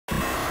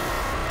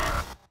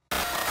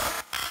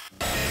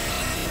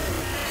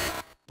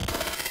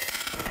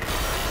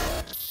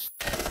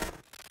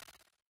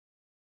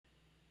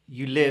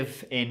You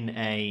live in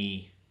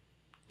a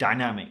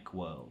dynamic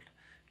world.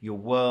 Your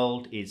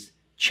world is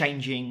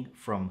changing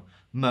from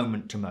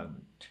moment to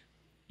moment.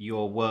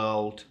 Your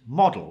world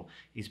model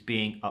is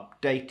being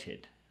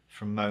updated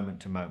from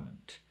moment to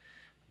moment.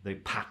 The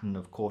pattern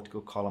of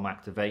cortical column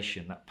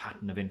activation, that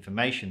pattern of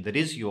information that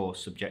is your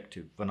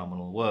subjective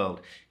phenomenal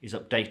world, is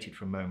updated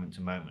from moment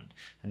to moment.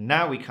 And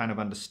now we kind of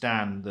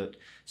understand that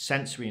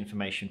sensory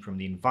information from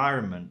the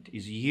environment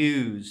is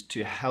used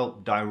to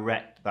help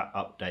direct that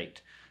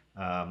update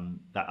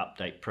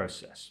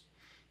process.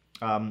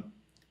 But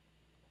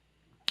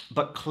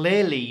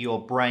clearly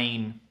your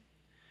brain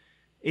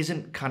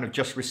isn't kind of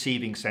just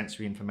receiving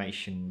sensory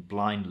information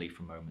blindly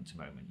from moment to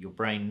moment. Your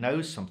brain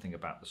knows something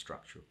about the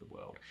structure of the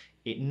world.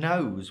 It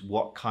knows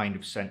what kind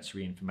of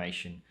sensory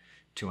information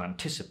to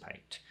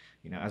anticipate.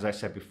 You know, as I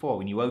said before,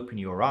 when you open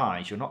your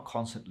eyes, you're not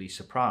constantly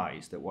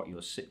surprised at what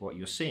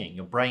you're seeing.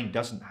 Your brain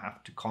doesn't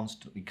have to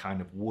constantly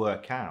kind of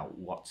work out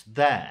what's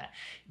there.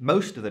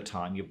 Most of the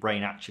time, your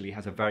brain actually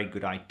has a very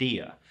good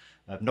idea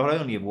of not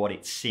only of what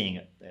it's seeing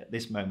at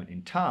this moment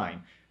in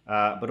time,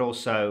 but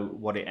also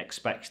what it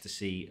expects to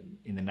see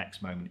in the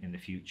next moment in the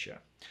future.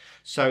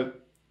 So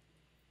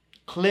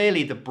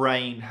clearly the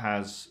brain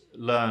has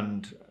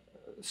learned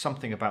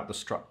something about the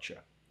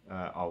structure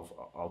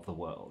of the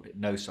world. It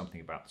knows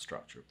something about the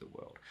structure of the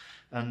world.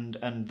 And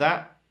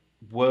that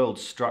world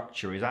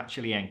structure is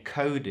actually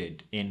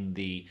encoded in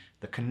the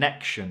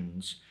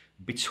connections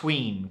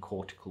between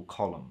cortical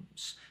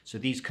columns. So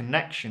these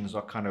connections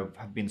are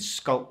have been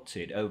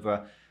sculpted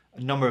over a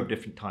number of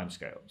different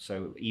timescales,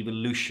 so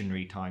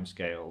evolutionary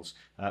timescales,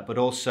 but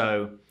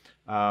also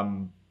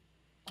from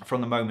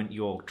the moment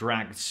you're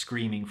dragged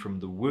screaming from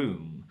the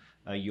womb,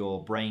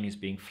 your brain is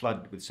being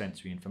flooded with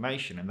sensory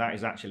information, and that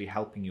is actually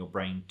helping your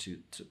brain to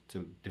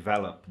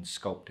develop and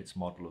sculpt its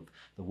model of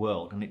the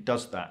world, and it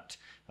does that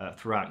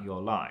throughout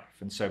your life.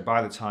 And so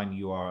by the time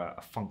you are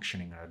a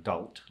functioning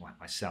adult, like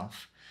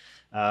myself,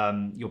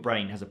 your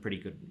brain has a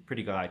pretty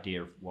good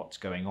idea of what's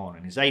going on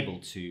and is able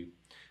to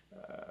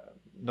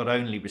not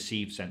only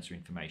receive sensory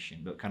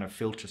information, but kind of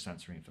filter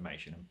sensory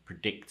information and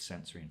predict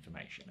sensory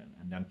information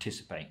and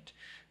anticipate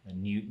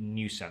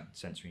new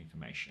sensory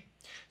information.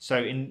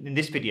 So in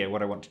this video,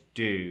 what I want to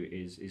do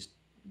is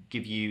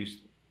give you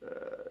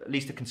at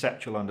least a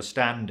conceptual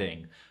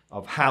understanding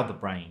of how the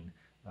brain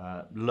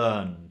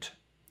learned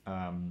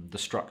the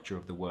structure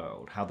of the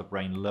world, how the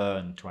brain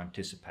learned to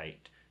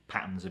anticipate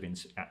patterns of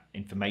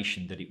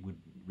information that it would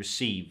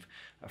receive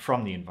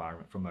from the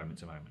environment from moment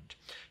to moment.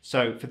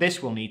 So for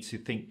this, we'll need to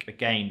think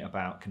again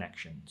about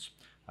connections.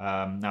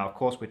 Now, of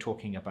course, we're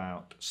talking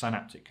about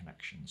synaptic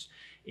connections.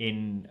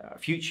 In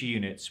future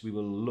units, we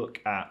will look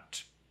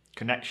at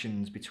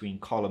connections between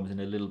columns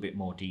in a little bit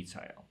more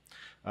detail.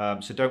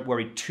 So don't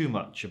worry too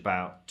much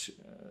about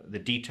the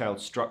detailed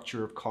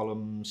structure of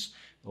columns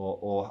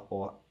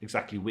or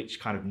exactly which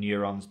kind of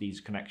neurons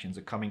these connections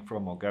are coming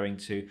from or going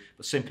to,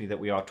 but simply that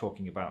we are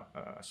talking about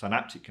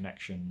synaptic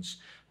connections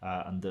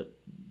and that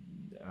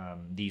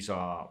these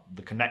are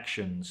the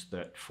connections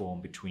that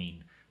form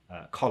between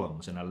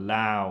columns and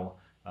allow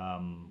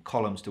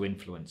columns to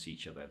influence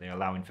each other. They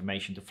allow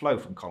information to flow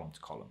from column to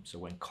column. So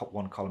when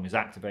one column is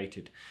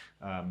activated,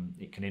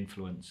 it can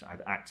influence,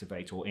 either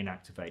activate or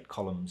inactivate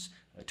columns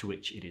to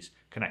which it is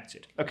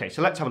connected. Okay,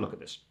 so let's have a look at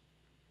this.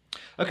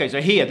 Okay, so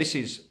here, this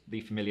is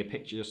the familiar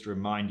picture, just to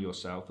remind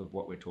yourself of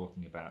what we're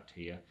talking about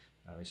here.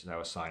 This is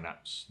our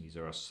synapse. These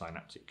are our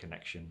synaptic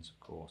connections, of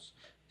course.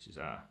 This is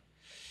our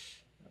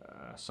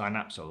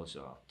synapse, or this is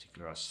our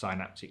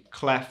synaptic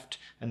cleft.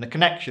 And the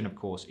connection, of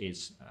course,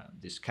 is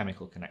this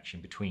chemical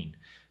connection between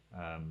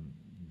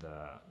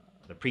the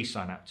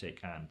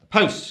presynaptic and the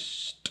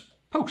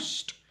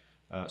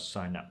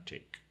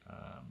post-synaptic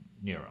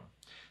neuron.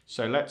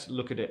 So let's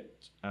look at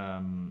it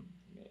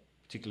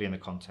particularly in the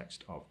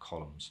context of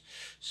columns.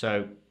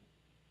 So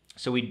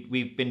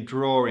we've been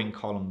drawing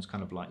columns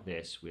kind of like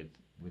this with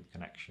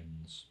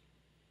connections,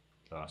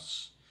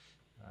 thus,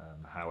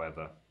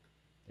 however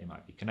they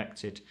might be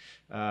connected.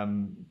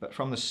 But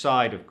from the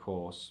side, of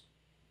course,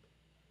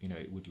 you know,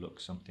 it would look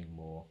something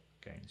more,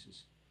 again, this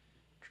is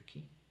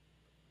tricky.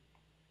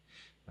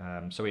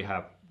 So we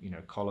have, you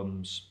know,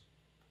 columns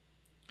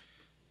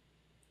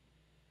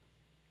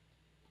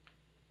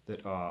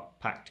that are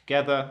packed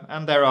together,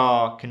 and there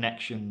are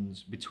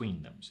connections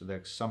between them. So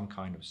there's some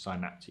kind of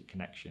synaptic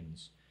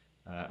connections.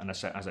 And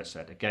as I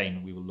said,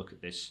 again, we will look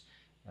at this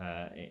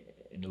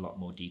in a lot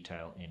more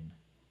detail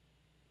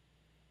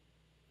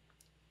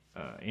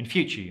in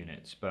future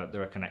units, but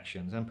there are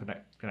connections and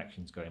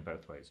connections going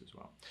both ways as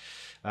well.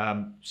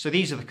 So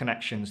these are the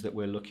connections that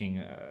we're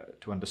looking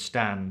to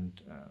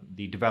understand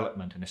the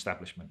development and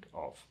establishment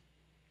of.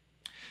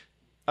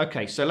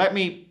 Okay, so let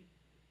me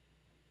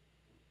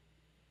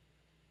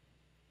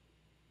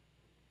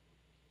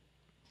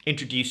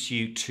introduce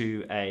you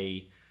to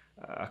a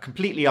a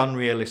completely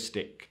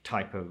unrealistic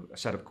type of a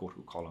set of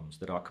cortical columns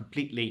that are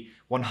completely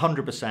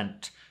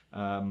 100%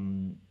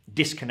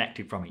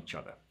 disconnected from each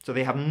other. So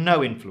they have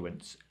no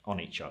influence on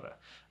each other.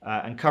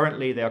 And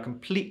currently they are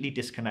completely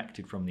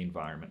disconnected from the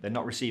environment. They're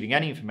not receiving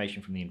any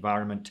information from the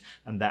environment,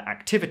 and their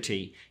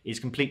activity is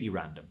completely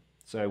random.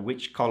 So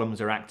which columns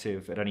are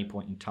active at any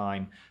point in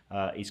time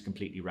is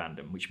completely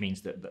random, which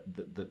means that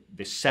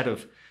this set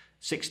of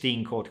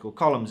 16 cortical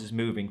columns is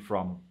moving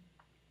from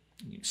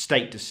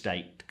state to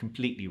state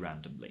completely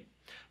randomly.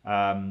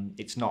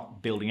 It's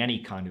not building any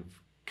kind of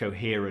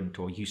coherent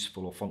or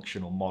useful or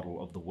functional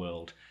model of the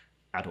world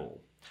at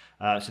all.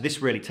 So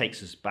this really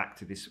takes us back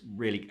to this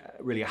really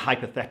a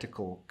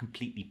hypothetical,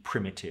 completely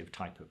primitive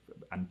type of,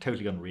 and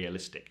totally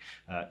unrealistic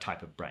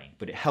type of brain.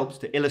 But it helps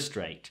to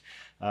illustrate,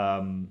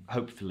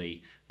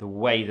 hopefully, the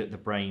way that the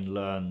brain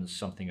learns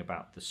something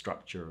about the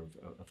structure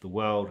of the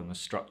world and the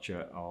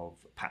structure of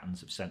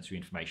patterns of sensory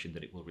information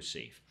that it will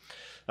receive.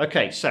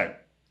 Okay, so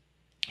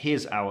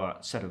here's our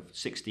set of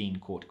 16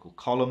 cortical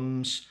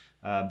columns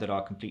that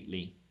are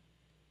completely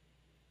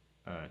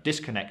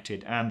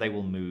disconnected, and they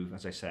will move,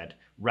 as I said,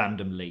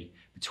 randomly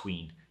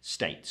between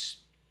states.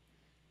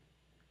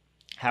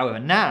 However,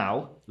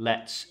 now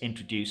let's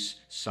introduce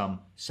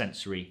some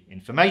sensory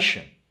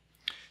information.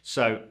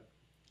 So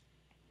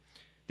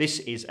this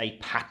is a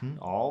pattern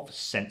of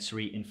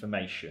sensory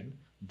information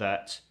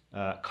that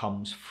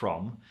comes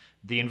from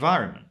the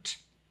environment,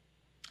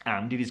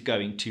 and it is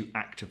going to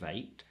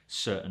activate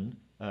certain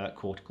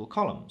cortical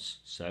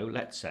columns. So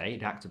let's say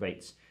it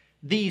activates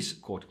these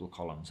cortical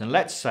columns, and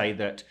let's say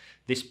that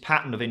this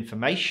pattern of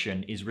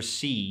information is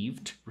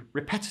received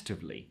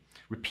repeatedly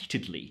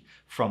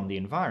from the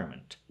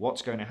environment.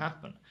 What's going to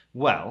happen?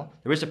 Well,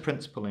 there is a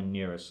principle in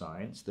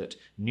neuroscience that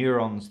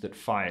neurons that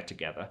fire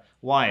together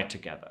wire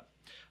together,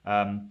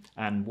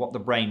 and what the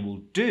brain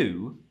will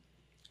do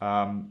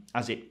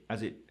as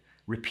it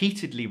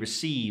repeatedly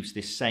receives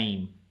this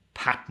same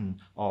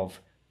pattern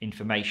of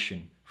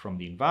information from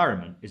the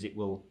environment is it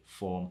will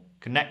form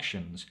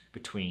connections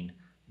between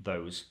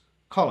those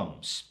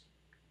columns.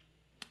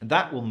 And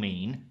that will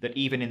mean that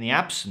even in the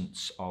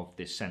absence of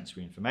this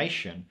sensory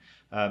information,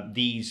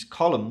 these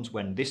columns,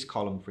 when this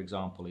column, for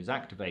example, is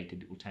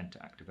activated, it will tend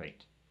to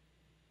activate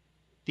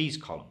these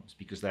columns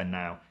because they're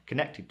now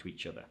connected to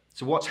each other.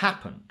 So what's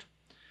happened?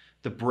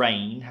 The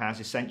brain has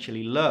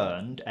essentially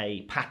learned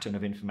a pattern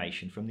of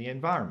information from the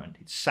environment.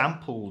 It's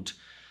sampled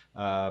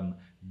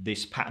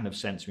this pattern of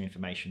sensory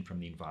information from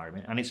the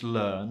environment, and it's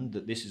learned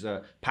that this is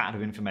a pattern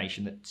of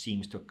information that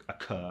seems to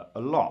occur a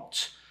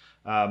lot.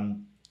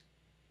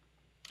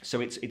 So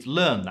it's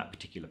learned that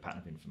particular pattern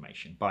of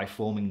information by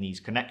forming these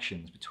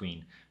connections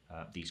between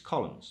these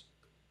columns.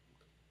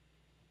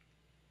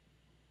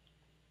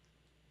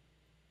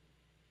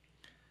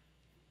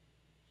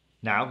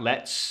 Now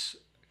let's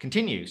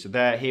continue. So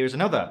here is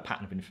another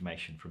pattern of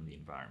information from the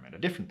environment, a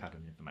different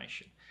pattern of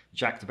information,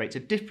 which activates a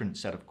different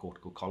set of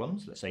cortical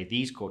columns, let's say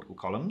these cortical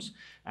columns.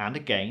 And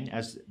again,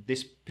 as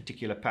this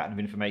particular pattern of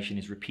information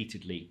is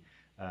repeatedly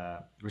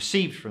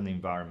received from the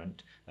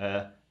environment,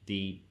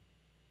 the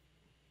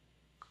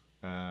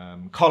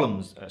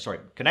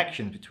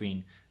connections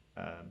between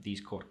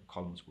these cortical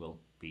columns will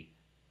be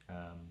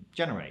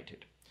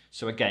generated.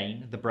 So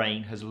again, the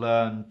brain has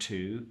learned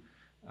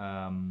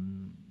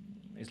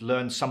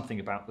something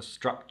about the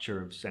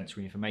structure of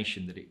sensory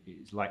information that it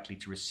is likely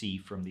to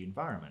receive from the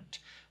environment.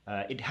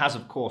 It has,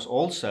 of course,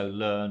 also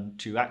learned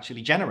to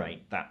actually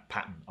generate that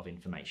pattern of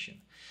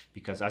information,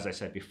 because, as I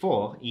said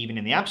before, even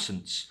in the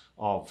absence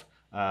of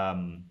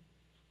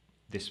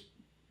this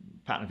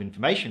pattern of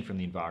information from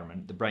the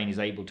environment, the brain is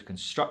able to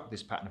construct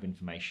this pattern of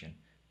information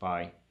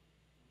by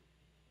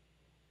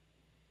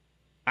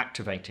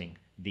activating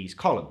these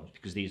columns,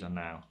 because these are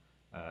now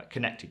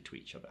connected to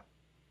each other.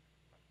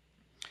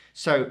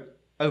 So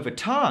over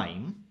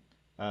time,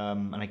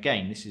 and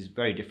again, this is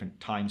very different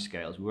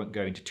timescales. We won't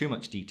go into too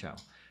much detail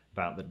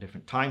about the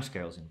different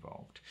timescales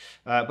involved.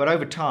 But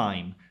over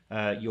time,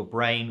 your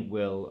brain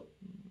will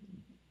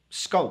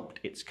sculpt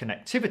its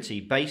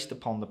connectivity based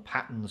upon the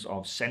patterns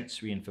of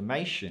sensory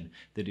information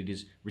that it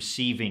is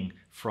receiving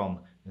from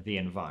the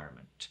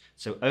environment.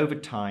 So over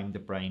time, the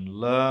brain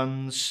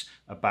learns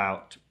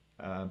about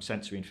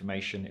sensory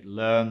information. It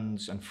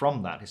learns, and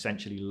from that,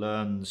 essentially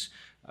learns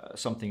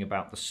something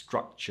about the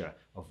structure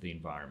of the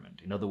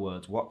environment. In other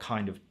words, what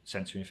kind of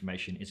sensory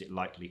information is it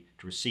likely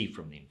to receive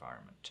from the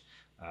environment?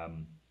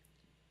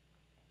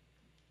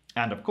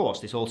 And of course,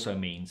 this also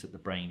means that the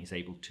brain is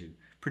able to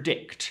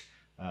predict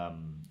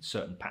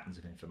certain patterns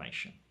of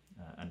information.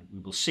 And we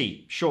will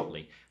see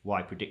shortly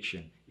why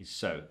prediction is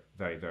so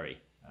very,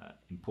 very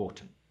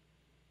important.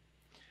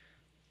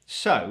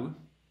 So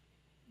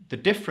the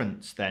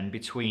difference then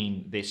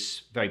between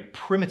this very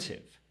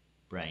primitive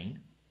brain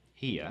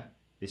here,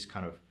 this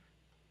kind of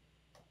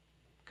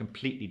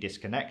completely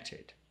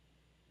disconnected,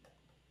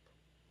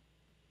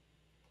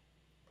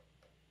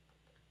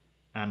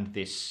 and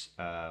this,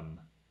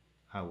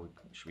 how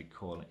should we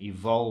call it,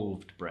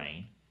 evolved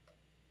brain,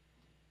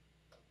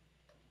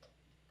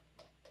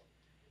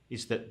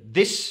 is that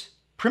this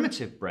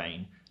primitive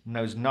brain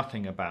knows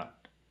nothing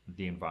about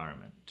the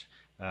environment.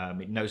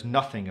 It knows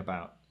nothing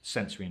about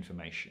sensory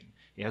information.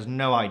 It has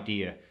no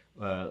idea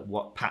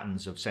what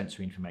patterns of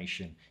sensory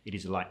information it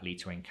is likely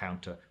to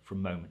encounter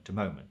from moment to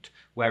moment.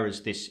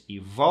 Whereas this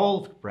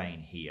evolved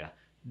brain here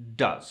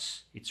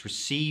does. It's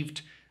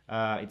received,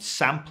 it's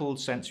sampled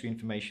sensory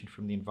information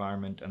from the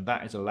environment, and that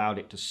has allowed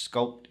it to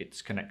sculpt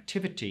its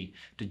connectivity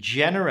to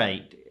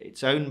generate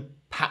its own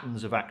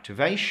patterns of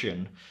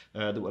activation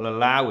that will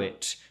allow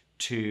it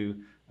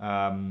to,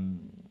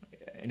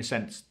 in a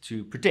sense,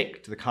 to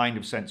predict the kind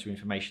of sensory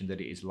information that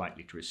it is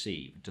likely to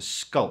receive, to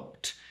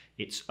sculpt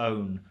its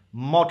own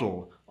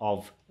model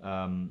of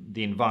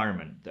the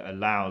environment that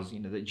allows,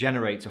 that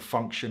generates a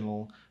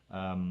functional,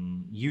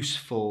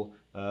 useful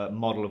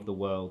model of the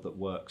world that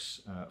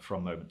works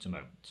from moment to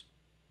moment.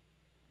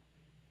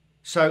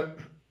 So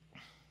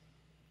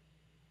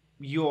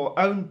your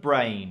own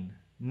brain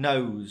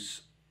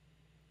knows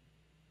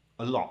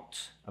a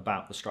lot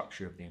about the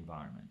structure of the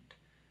environment,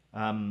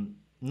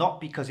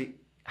 not because it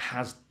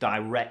has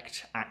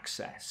direct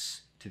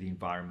access to the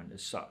environment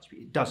as such.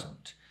 It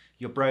doesn't.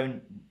 Your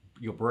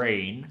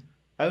brain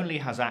only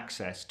has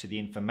access to the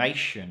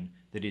information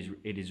that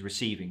it is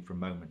receiving from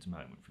moment to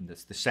moment, from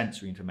the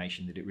sensory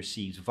information that it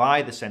receives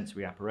via the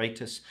sensory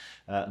apparatus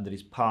and that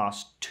is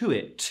passed to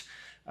it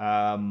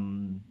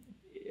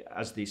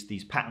as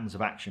these patterns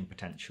of action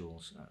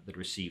potentials that are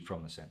received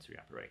from the sensory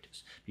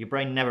apparatus. Your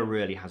brain never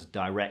really has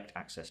direct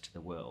access to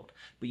the world.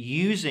 But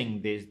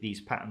using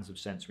these patterns of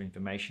sensory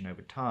information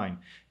over time,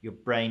 your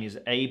brain is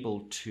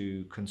able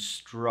to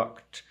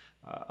construct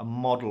a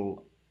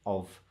model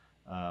of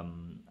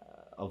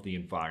the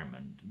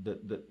environment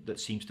that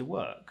seems to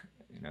work.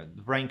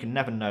 The brain can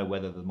never know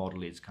whether the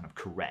model is kind of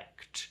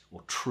correct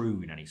or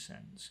true in any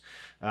sense.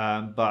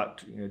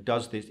 But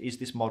is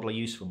this model a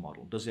useful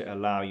model? Does it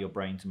allow your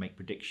brain to make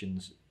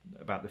predictions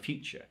about the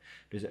future?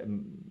 Does it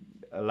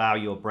allow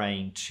your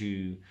brain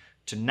to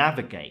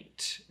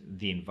navigate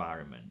the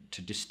environment,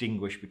 to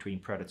distinguish between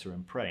predator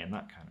and prey, and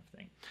that kind of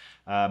thing?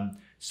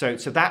 So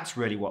that's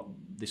really what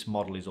this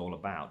model is all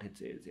about.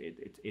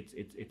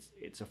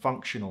 It's a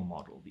functional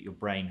model that your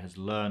brain has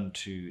learned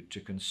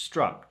to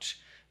construct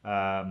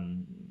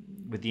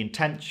with the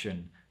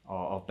intention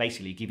of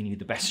basically giving you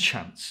the best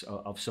chance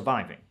of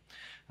surviving.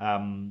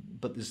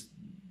 But there's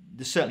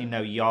certainly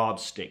no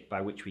yardstick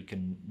by which we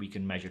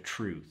can measure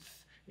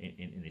truth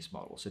in this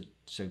model.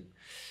 So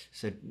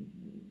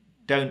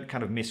don't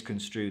kind of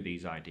misconstrue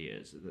these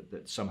ideas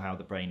that somehow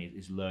the brain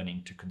is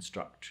learning to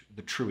construct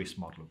the truest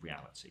model of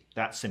reality.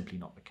 That's simply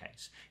not the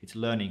case. It's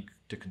learning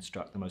to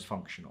construct the most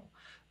functional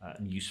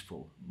and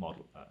useful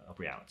model of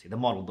reality, the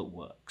model that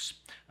works.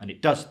 And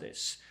it does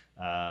this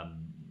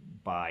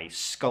by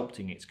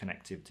sculpting its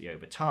connectivity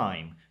over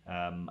time,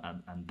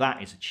 and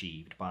that is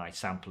achieved by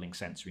sampling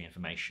sensory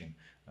information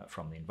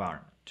from the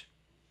environment.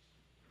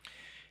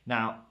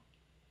 Now,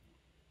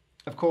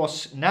 of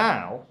course,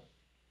 now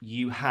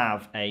you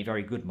have a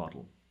very good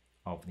model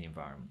of the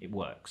environment. It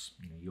works.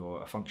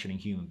 You're a functioning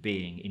human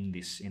being in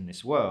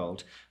this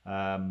world,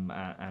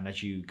 and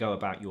as you go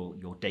about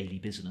your daily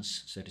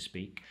business, so to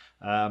speak,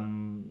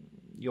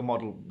 your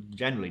model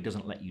generally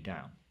doesn't let you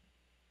down.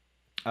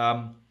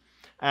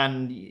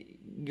 And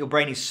your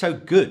brain is so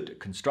good at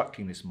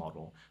constructing this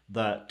model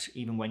that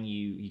even when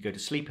you go to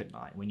sleep at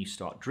night, when you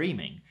start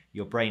dreaming,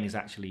 your brain is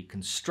actually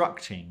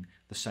constructing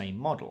the same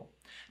model.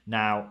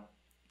 Now,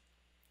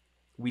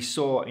 we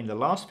saw in the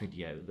last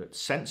video that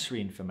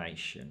sensory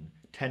information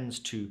tends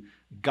to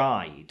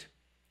guide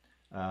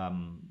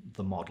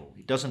the model.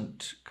 It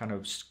doesn't kind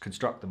of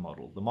construct the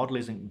model. The model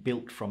isn't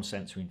built from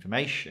sensory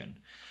information.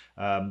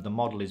 The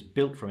model is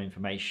built from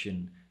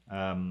information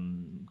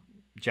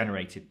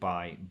generated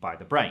by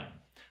the brain.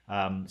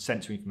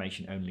 Sensory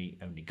information only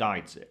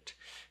guides it.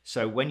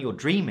 So when you're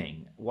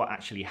dreaming, what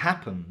actually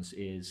happens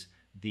is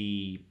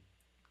the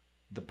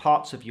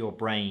parts of your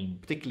brain,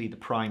 particularly the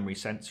primary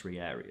sensory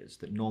areas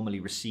that normally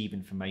receive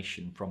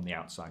information from the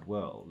outside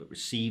world, that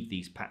receive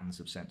these patterns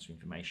of sensory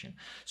information,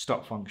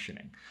 stop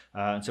functioning.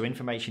 And so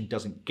information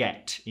doesn't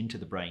get into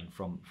the brain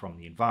from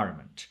the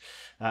environment.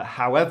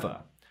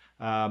 However,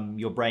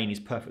 your brain is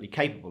perfectly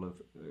capable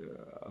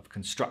of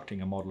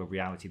constructing a model of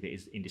reality that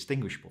is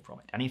indistinguishable from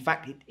it. And in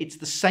fact, it's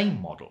the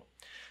same model.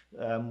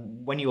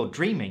 When you're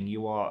dreaming,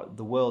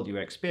 the world you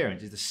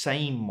experience is the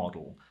same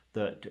model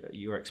that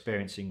you're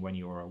experiencing when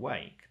you're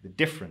awake. The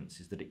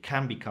difference is that it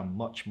can become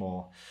much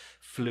more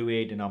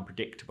fluid and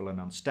unpredictable and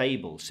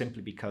unstable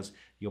simply because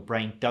your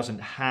brain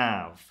doesn't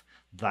have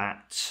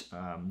that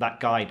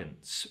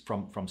guidance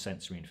from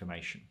sensory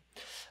information.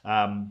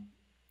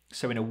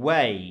 So in a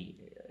way,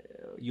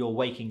 your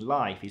waking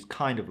life is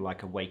kind of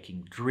like a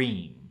waking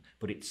dream,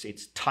 but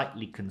it's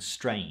tightly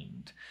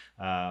constrained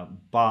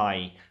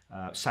by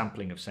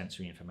sampling of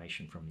sensory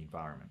information from the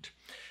environment.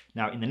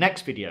 Now, in the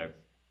next video,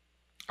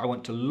 I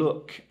want to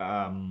look,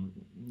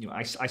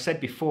 I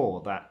said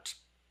before that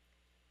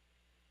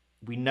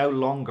we no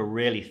longer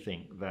really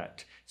think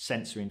that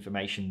sensory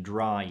information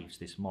drives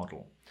this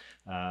model.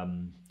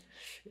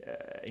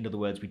 In other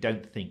words, we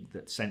don't think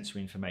that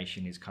sensory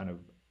information is kind of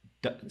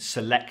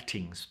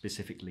selecting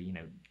specifically,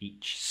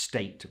 each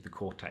state of the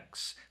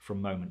cortex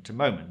from moment to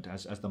moment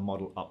as the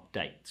model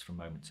updates from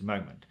moment to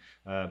moment.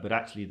 But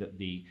actually that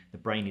the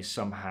brain is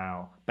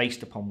somehow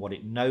based upon what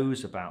it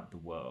knows about the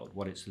world,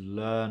 what it's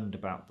learned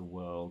about the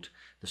world,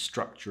 the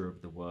structure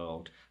of the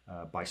world,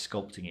 by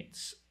sculpting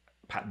its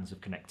patterns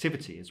of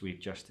connectivity, as we've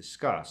just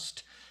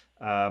discussed,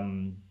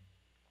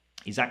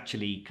 is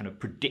actually kind of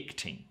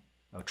predicting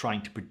or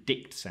trying to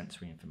predict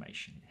sensory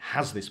information. It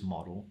has this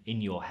model in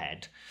your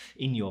head,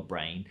 in your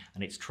brain,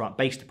 and it's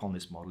based upon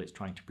this model, it's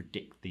trying to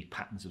predict the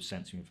patterns of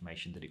sensory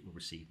information that it will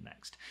receive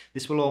next.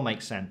 This will all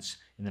make sense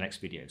in the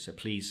next video, so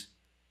please,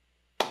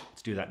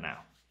 let's do that now.